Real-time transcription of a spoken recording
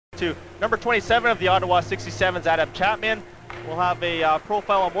to number 27 of the Ottawa 67's, Adam Chapman. We'll have a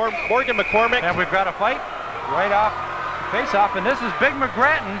profile on Morgan McCormick. And we've got a fight right off face-off, and this is Big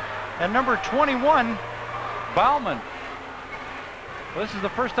McGrattan and number 21, Bauman. Well, this is the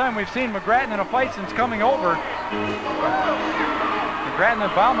first time we've seen McGrattan in a fight since coming over. McGrattan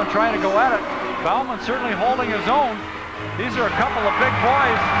and Bauman trying to go at it. Bauman certainly holding his own. These are a couple of big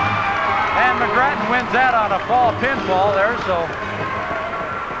boys. And McGrattan wins that on a fall pinfall there, so.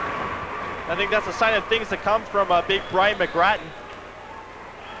 I think that's a sign of things to come from big Brian McGrattan.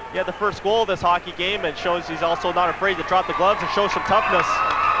 He had the first goal of this hockey game and shows he's also not afraid to drop the gloves and show some toughness.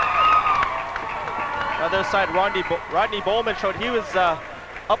 On the other side, Rodney Bauman showed he was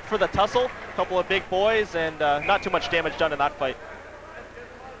up for the tussle. A couple of big boys and not too much damage done in that fight.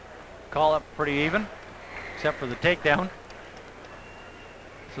 Call up pretty even, except for the takedown.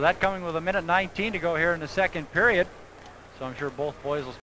 So that coming with 1:19 to go here in the second period. So I'm sure both boys will